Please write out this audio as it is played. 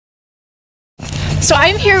So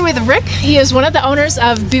I'm here with Rick. He is one of the owners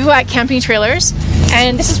of Bivouac Camping Trailers,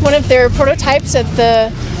 and this is one of their prototypes at the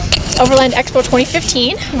Overland Expo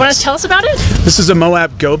 2015. You want to tell us about it? This is a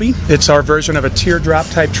Moab GOBI. It's our version of a teardrop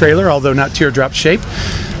type trailer, although not teardrop shape.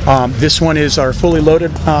 This one is our fully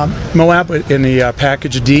loaded Moab in the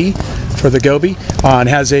package D for the GOBI. It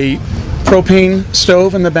has a propane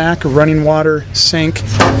stove in the back, a running water sink,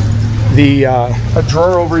 a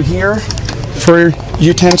drawer over here for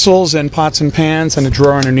utensils and pots and pans, and a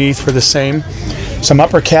drawer underneath for the same. Some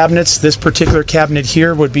upper cabinets. This particular cabinet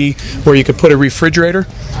here would be where you could put a refrigerator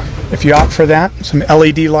if you opt for that. Some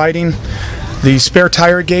LED lighting. The spare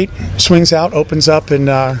tire gate swings out, opens up, and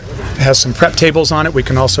has some prep tables on it. We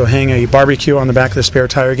can also hang a barbecue on the back of the spare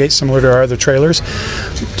tire gate, similar to our other trailers.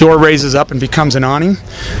 Door raises up and becomes an awning.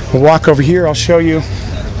 We'll walk over here. I'll show you.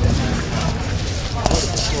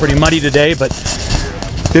 It's pretty muddy today, but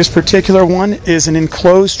this particular one is an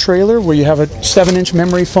enclosed trailer where you have a 7-inch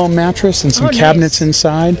memory foam mattress and some cabinets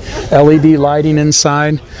inside, LED lighting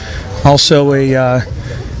inside. Also,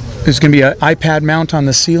 there's going to be an iPad mount on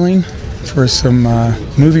the ceiling for some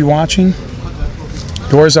movie watching.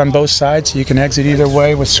 Doors on both sides, so you can exit either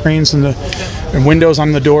way with screens and windows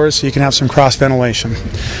on the doors, so you can have some cross ventilation.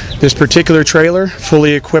 This particular trailer,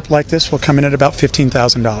 fully equipped like this, will come in at about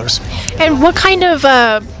 $15,000. And what kind of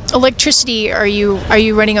electricity are you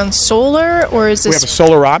running on? Solar, or is this? We have a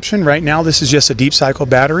solar option right now. This is just a deep cycle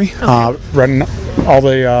battery, running all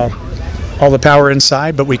the power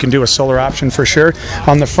inside, but we can do a solar option for sure.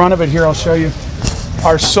 On the front of it here, I'll show you.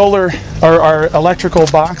 Our electrical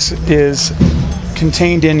box is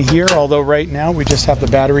contained in here, although right now we just have the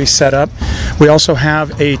battery set up. We also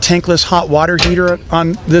have a tankless hot water heater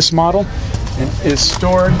on this model, and is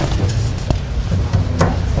stored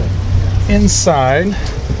inside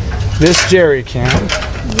this jerry can.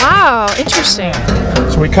 Wow, interesting.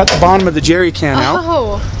 So we cut the bottom of the jerry can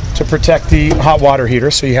out to protect the hot water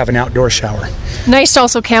heater, so you have an outdoor shower. Nice to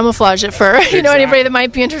also camouflage it for anybody that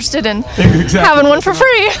might be interested in having one for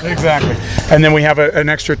free. Exactly. And then we have an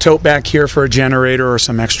extra tote back here for a generator or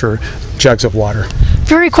some extra jugs of water.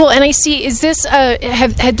 Very cool. And I see, is this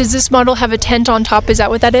does this model have a tent on top? Is that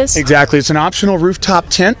what that is? Exactly. It's an optional rooftop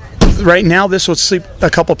tent. Right now, this will sleep a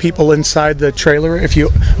couple people inside the trailer. If you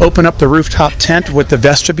open up the rooftop tent with the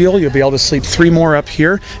vestibule, you'll be able to sleep 3 more up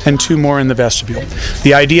here and 2 more in the vestibule.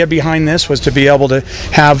 The idea behind this was to be able to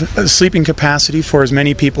have a sleeping capacity for as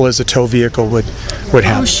many people as a tow vehicle would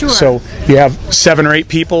have. Oh, sure. So you have 7 or 8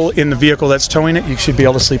 people in the vehicle that's towing it. You should be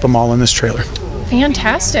able to sleep them all in this trailer.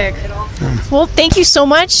 Fantastic. Well, thank you so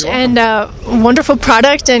much, and wonderful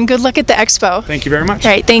product, and good luck at the expo. Thank you very much.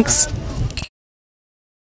 All right, thanks.